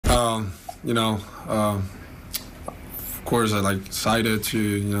you know, of course, I like excited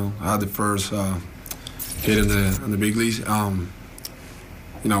to have the first hit in the big leagues.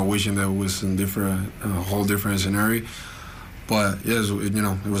 Wishing that it was in different, whole different scenario. But yes,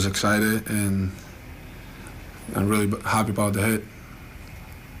 it was excited, and I'm really happy about the hit.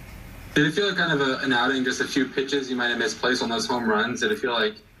 Did it feel like kind of an outing, just a few pitches you might have misplaced on those home runs? Did it feel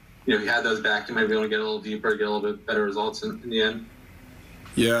like, if you had those back, you might be able to get a little deeper, get a little bit better results in the end?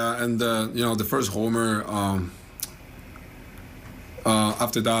 Yeah, and the first homer,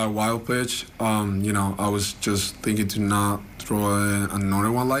 after that wild pitch, I was just thinking to not throw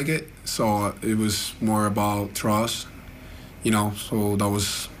another one like it. So it was more about trust, so that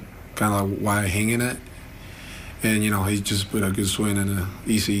was kind of why I hang in it. And, he just put a good swing and an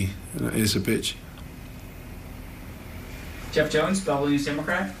easy pitch. Jeff Jones, Belleville News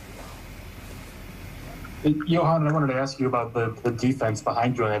Democrat. Johan, I wanted to ask you about the defense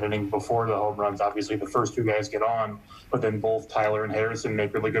behind you in that inning before the home runs. Obviously, the first two guys get on, but then both Tyler and Harrison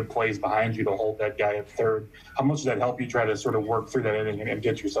make really good plays behind you to hold that guy at third. How much did that help you try to sort of work through that inning and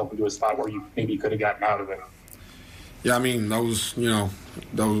get yourself into a spot where you maybe could have gotten out of it? Yeah, I mean, that was,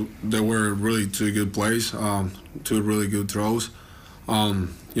 they were really two good plays, two really good throws.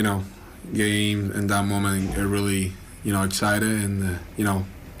 Game in that moment, it really, excited, and,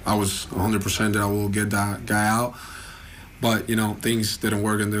 I was 100% that I will get that guy out. But, things didn't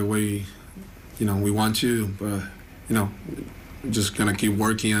work in the way, we want to. But, just going to keep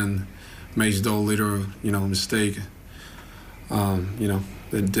working and make those little, mistake, that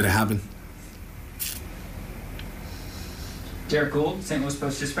didn't happen. Derek Gould, St. Louis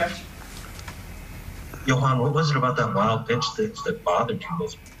Post-Dispatch. Johan, what was it about that wild pitch that bothered you?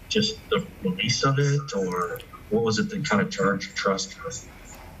 Was it just the release of it, or what was it that kind of charged your trust with?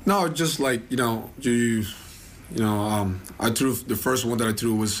 No, just like, I threw, the first one that I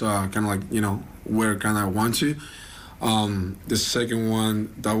threw was kind of like, where kind of I want to. The second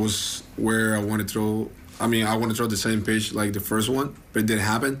one, that was where I want to throw. I mean, I want to throw the same pitch like the first one, but it didn't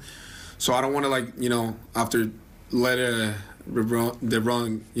happen. So I don't want to, after let the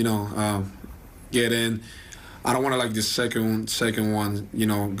run, get in, I don't want to the second one,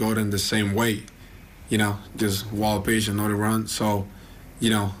 go in the same way, just wild pitch, another run. So,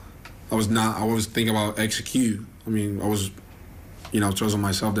 I was thinking about execute. I mean, I was, trusting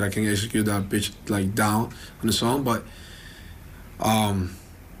myself that I can execute that pitch down on the zone, but I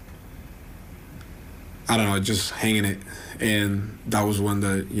don't know, just hanging it, and that was when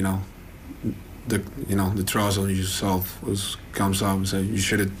the trust on yourself comes up and say you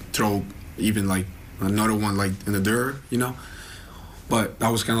should have thrown even another one in the dirt, But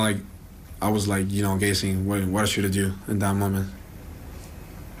that was kind of I was guessing what I should have do in that moment.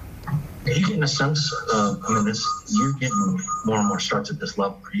 Are you getting a sense of, you're getting more and more starts at this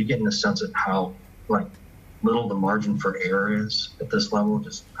level. Are you getting a sense of how, little the margin for error is at this level?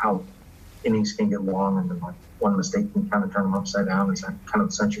 Just how innings can get long and then, one mistake can kind of turn them upside down? Is that kind of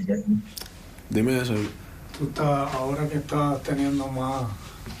the sense you're getting? Dime eso. Ahora que estás teniendo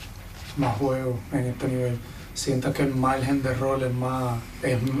más juegos en este nivel, ¿sientes que el margen de error es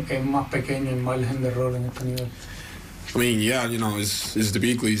más pequeño el margen de error en este nivel? I mean, yeah, it's the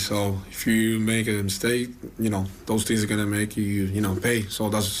big league, so if you make a mistake, those things are gonna make you, pay. So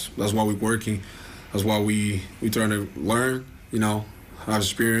that's why we're working. That's why we trying to learn, have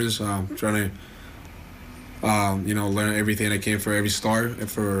experience, trying to, learn everything I can for every start,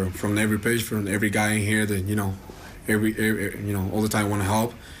 from every pitch, from every guy in here that, every all the time want to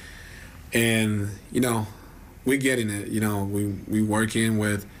help. And, we're getting it, we working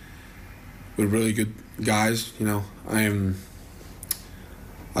with really good guys, I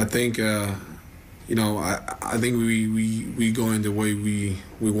think we going the way we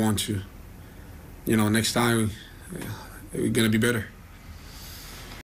want to. Next time we're gonna be better.